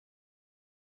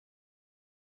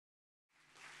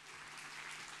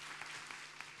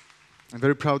I'm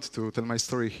very proud to tell my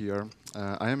story here.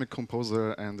 I am a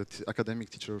composer and an academic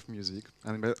teacher of music,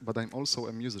 but I'm also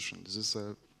a musician. This is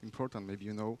important, maybe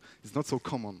you know. It's not so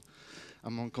common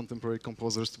among contemporary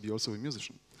composers to be also a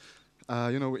musician.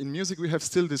 You know, in music we have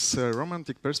still this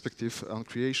romantic perspective on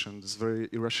creation, this very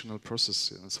irrational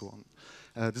process and so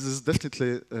on. This is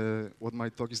definitely what my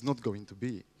talk is not going to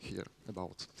be here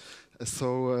about.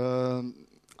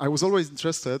 I was always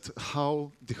interested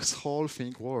how this whole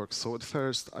thing works. So at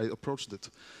first I approached it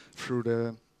through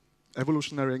the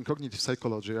evolutionary and cognitive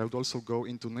psychology. I would also go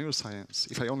into neuroscience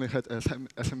if I only had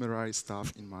fMRI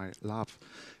stuff in my lab,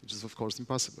 which is of course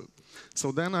impossible.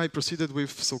 So then I proceeded with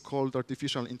so-called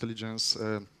artificial intelligence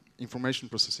information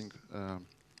processing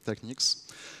techniques.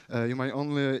 You might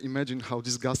only imagine how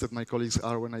disgusted my colleagues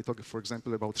are when I talk, for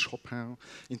example, about Chopin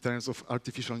in terms of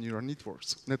artificial neural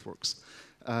networks.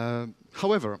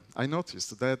 However, I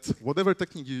noticed that whatever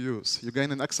technique you use, you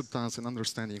gain an acceptance and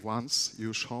understanding once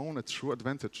you've shown a true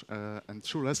advantage and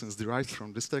true lessons derived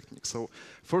from this technique. So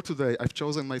for today, I've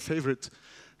chosen my favorite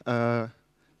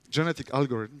genetic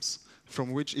algorithms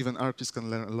from which even artists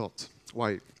can learn a lot.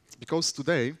 Why? Because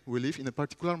today we live in a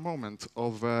particular moment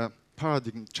of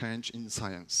paradigm change in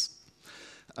science.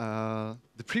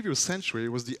 The previous century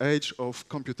was the age of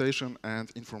computation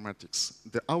and informatics.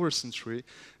 Our century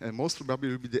most probably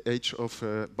will be the age of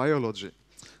biology.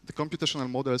 The computational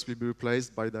models will be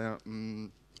replaced by the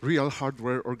real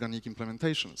hardware organic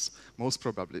implementations, most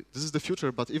probably. This is the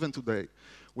future, but even today,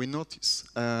 we notice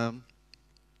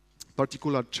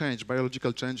particular change,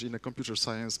 biological change in the computer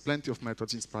science, plenty of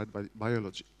methods inspired by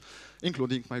biology,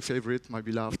 including my favorite, my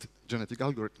beloved genetic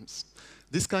algorithms.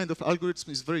 This kind of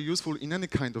algorithm is very useful in any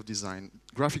kind of design,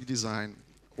 graphic design,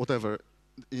 whatever.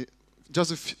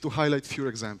 Just to highlight few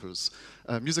examples.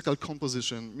 Musical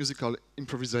composition, musical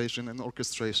improvisation and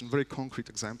orchestration, very concrete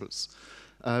examples.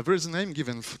 There is a name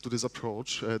given to this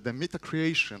approach, the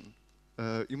meta-creation.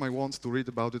 You might want to read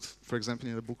about it, for example,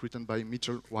 in a book written by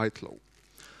Mitchell Whitelaw.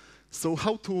 So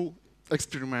how to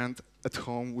experiment at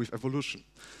home with evolution?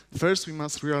 First, we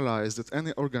must realize that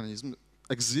any organism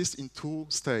exists in two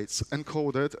states,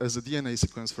 encoded as a DNA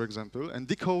sequence, for example, and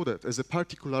decoded as a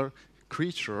particular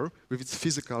creature with its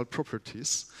physical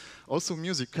properties. Also,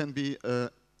 music can be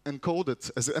encoded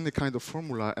as any kind of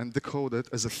formula and decoded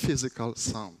as a physical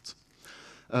sound.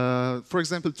 For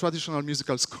example, traditional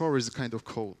musical score is a kind of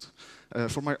code.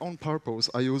 For my own purpose,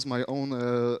 I use my own,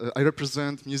 I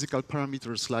represent musical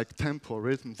parameters like tempo,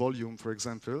 rhythm, volume, for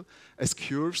example, as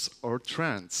curves or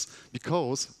trends,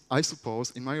 because I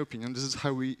suppose, in my opinion, this is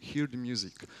how we hear the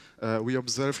music. We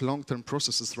observe long-term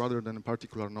processes rather than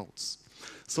particular notes.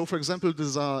 So, for example,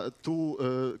 these are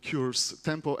two curves,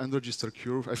 tempo and register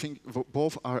curve. I think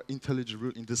both are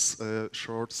intelligible in this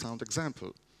short sound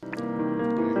example.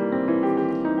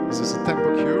 This is a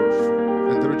tempo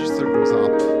curve, and the register goes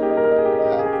up.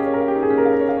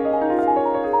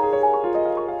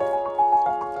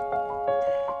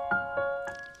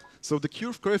 So the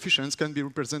curve coefficients can be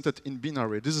represented in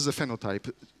binary. This is a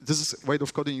phenotype. This way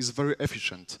of coding is very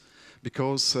efficient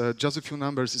because just a few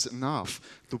numbers is enough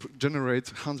to generate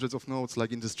hundreds of notes,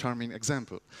 like in this charming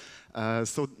example.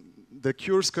 So the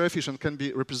curve's coefficient can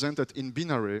be represented in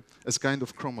binary as kind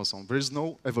of chromosome. There is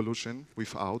no evolution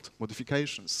without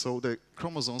modifications. So the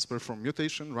chromosomes perform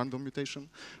mutation, random mutation,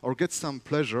 or get some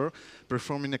pleasure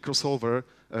performing a crossover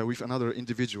with another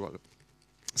individual.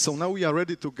 So now we are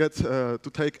ready to get to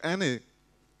take any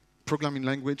programming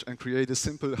language and create a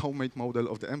simple homemade model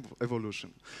of the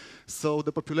evolution. So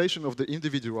the population of the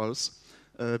individuals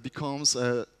becomes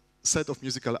a set of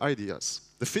musical ideas.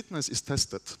 The fitness is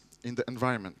tested in the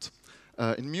environment.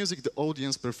 In music, the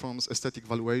audience performs aesthetic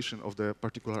valuation of the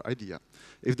particular idea.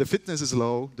 If the fitness is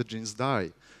low, the genes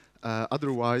die.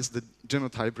 Otherwise, the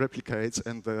genotype replicates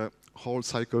and the whole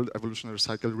cycle, evolutionary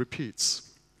cycle, repeats.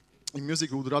 In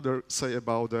music, we would rather say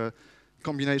about the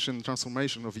combination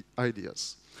transformation of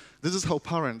ideas. This is how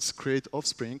parents create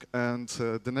offspring and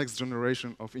the next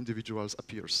generation of individuals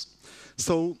appears.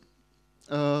 So,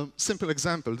 simple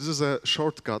example, this is a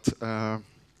shortcut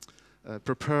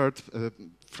prepared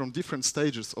from different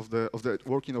stages of the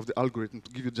working of the algorithm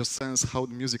to give you just sense how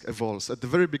the music evolves. At the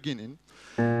very beginning,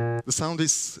 the sound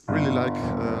is really like,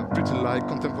 pretty like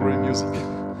contemporary music.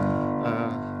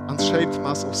 Unshaped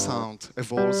mass of sound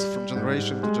evolves from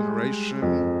generation to generation,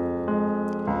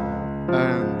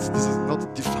 and this is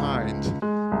not defined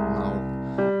now.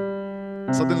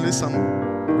 Suddenly some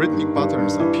rhythmic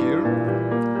patterns appear,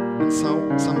 and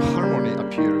some harmony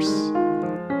appears.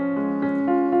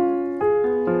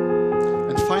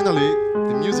 And finally,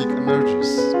 the music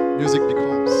emerges, music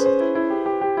becomes.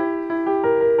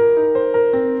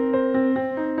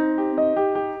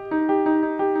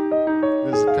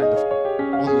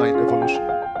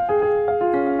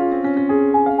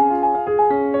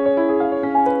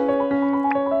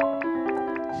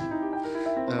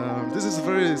 a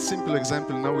very simple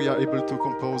example. Now we are able to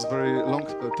compose very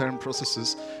long-term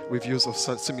processes with use of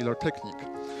such similar technique.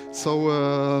 So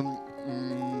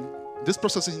this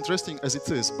process is interesting as it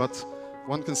is, but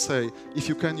one can say, if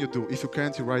you can, you do. If you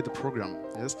can't, you write the program.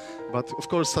 Yes, but of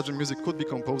course, such a music could be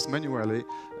composed manually,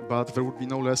 but there would be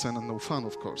no lesson and no fun,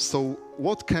 of course. So,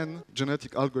 what can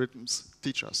genetic algorithms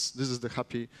teach us? This is the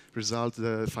happy result,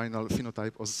 the final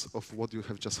phenotype of what you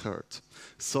have just heard.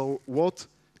 So, what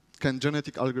can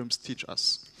genetic algorithms teach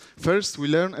us? First, we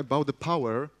learn about the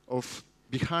power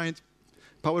behind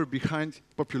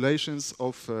populations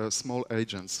of small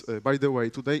agents. By the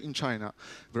way, today in China,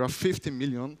 there are 50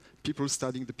 million people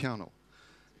studying the piano.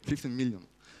 15 million.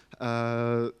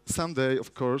 Someday,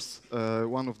 of course,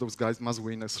 one of those guys must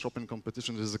win a Chopin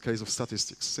competition. This is a case of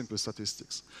statistics, simple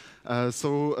statistics.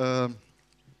 The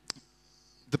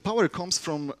power comes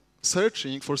from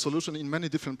searching for solution in many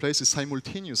different places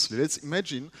simultaneously. Let's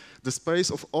imagine the space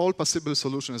of all possible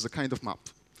solutions as a kind of map.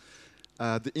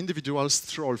 The individuals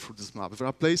stroll through this map. There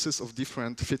are places of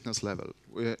different fitness level.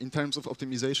 In terms of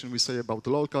optimization, we say about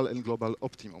local and global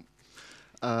optimum.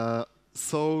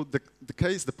 So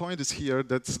the point is here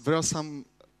that there are some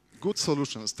good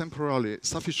solutions, temporarily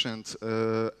sufficient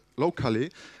locally,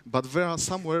 but there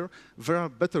are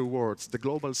better words, the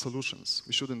global solutions.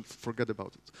 We shouldn't forget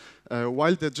about it.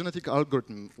 While the genetic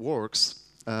algorithm works,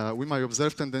 we might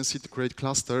observe tendency to create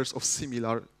clusters of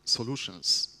similar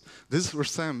solutions. This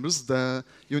resembles the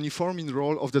uniforming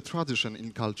role of the tradition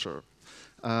in culture.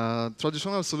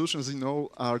 Traditional solutions, you know,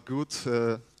 are good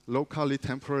locally,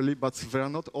 temporarily, but they are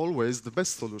not always the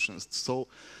best solutions. So,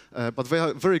 but they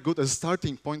are very good as a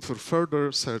starting point for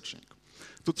further searching.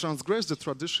 To transgress the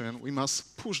tradition, we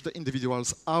must push the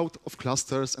individuals out of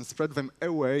clusters and spread them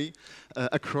away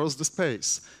across the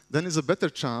space. Then is a better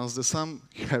chance that some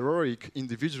heroic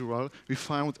individual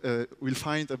will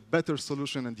find a better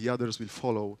solution and the others will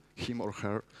follow him or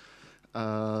her.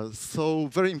 So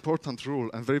very important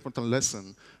rule and very important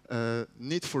lesson,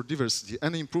 need for diversity.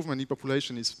 Any improvement in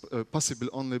population is possible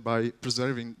only by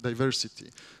preserving diversity.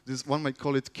 This one might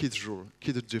call it KID's rule,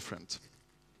 KID is different.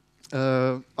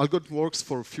 Algorithm works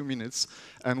for a few minutes,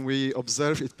 and we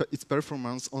observe its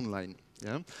performance online,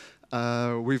 yeah?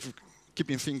 With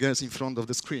keeping fingers in front of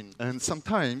the screen. And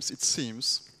sometimes it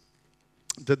seems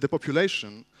that the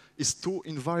population is too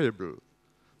invariable,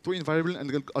 and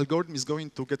the algorithm is going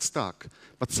to get stuck.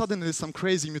 But suddenly some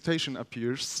crazy mutation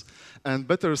appears, and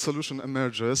better solution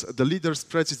emerges. The leader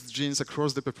spreads its genes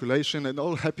across the population, and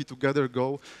all happy together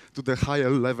go to the higher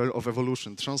level of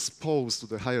evolution, transpose to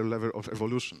the higher level of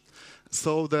evolution.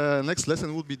 So the next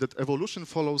lesson would be that evolution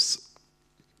follows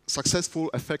successful,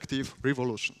 effective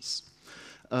revolutions.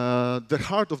 The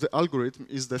heart of the algorithm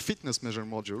is the fitness measure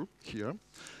module here.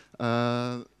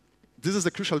 This is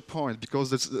a crucial point because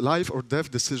the life or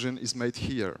death decision is made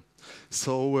here.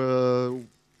 So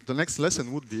the next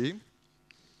lesson would be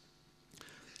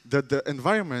that the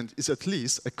environment is at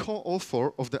least a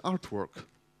co-author of the artwork.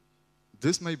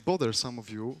 This may bother some of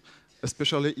you,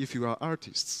 especially if you are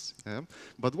artists. Yeah?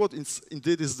 But what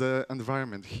indeed is the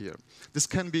environment here? This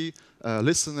can be a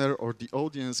listener or the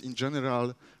audience in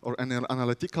general, or an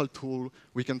analytical tool.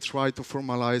 We can try to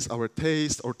formalize our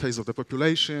taste or taste of the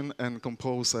population and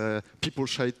compose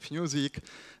people-shaped music,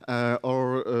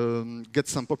 or get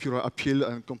some popular appeal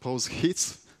and compose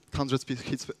hits, 100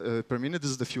 hits per minute.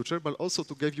 This is the future, but also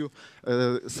to give you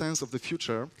a sense of the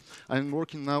future, I'm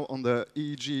working now on the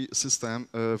EEG system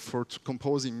for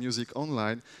composing music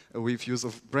online with use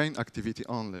of brain activity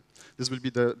only. This will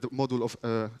be the module of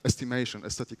estimation,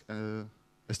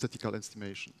 aesthetical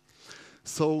estimation.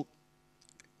 So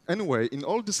anyway, in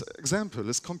all these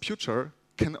examples, computer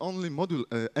can only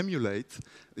emulate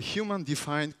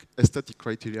human-defined aesthetic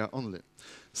criteria only.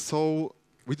 So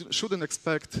we shouldn't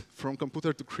expect from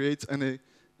computer to create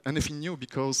anything new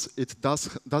because it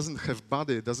doesn't have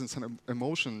body, doesn't have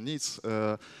emotion, needs,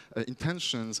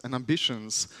 intentions and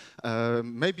ambitions.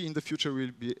 Maybe in the future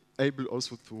we'll be able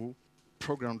also to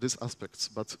program these aspects,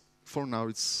 but for now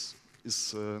it's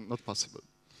not possible.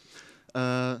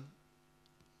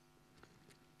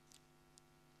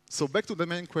 So back to the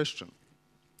main question.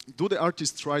 Do the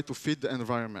artists try to fit the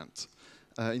environment?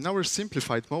 In our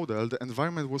simplified model, the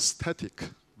environment was static,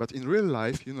 but in real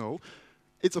life, you know,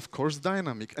 it's of course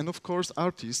dynamic, and of course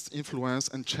artists influence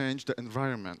and change the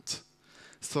environment.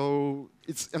 So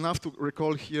it's enough to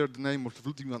recall here the name of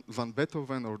Ludwig van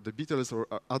Beethoven or the Beatles or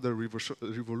other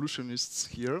revolutionists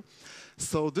here.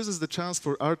 So this is the chance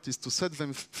for artists to set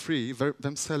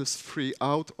themselves free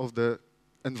out of the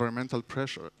environmental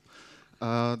pressure.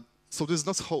 So this is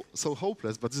not so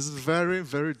hopeless, but this is very,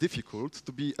 very difficult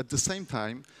to be at the same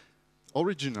time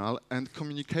original and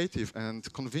communicative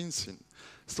and convincing.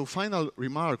 So final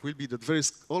remark will be that there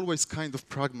is always kind of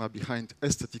pragma behind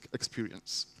aesthetic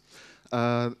experience.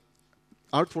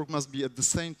 Artwork must be at the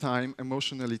same time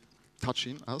emotionally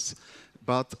touching us,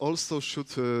 but also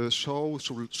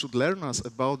should learn us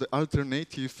about the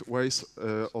alternative ways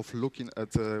of looking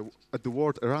at the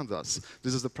world around us.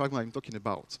 This is the pragma I'm talking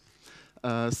about.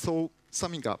 So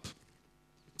summing up,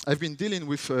 I've been dealing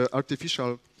with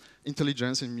artificial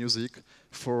intelligence in music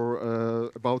for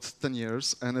about 10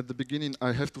 years, and at the beginning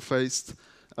I had to face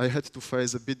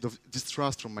a bit of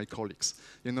distrust from my colleagues.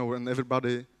 You know, when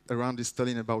everybody around is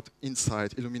telling about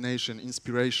insight, illumination,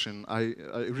 inspiration, I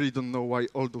really don't know why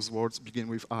all those words begin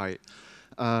with I.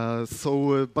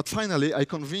 But finally, I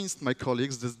convinced my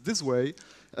colleagues that this way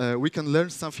we can learn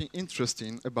something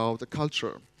interesting about a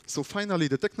culture. So finally,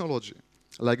 the technology,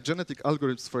 like genetic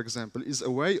algorithms, for example, is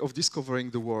a way of discovering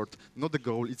the world, not the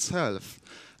goal itself.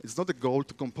 It's not a goal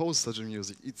to compose such a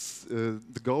music. It's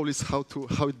the goal is how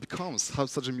it becomes, how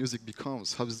such a music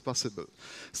becomes, how it's possible.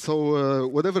 So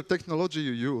whatever technology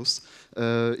you use,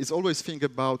 is always think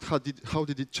about how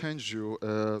did it change you,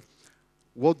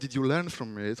 what did you learn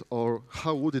from it, or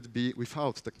how would it be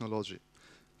without technology.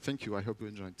 Thank you. I hope you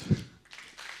enjoyed.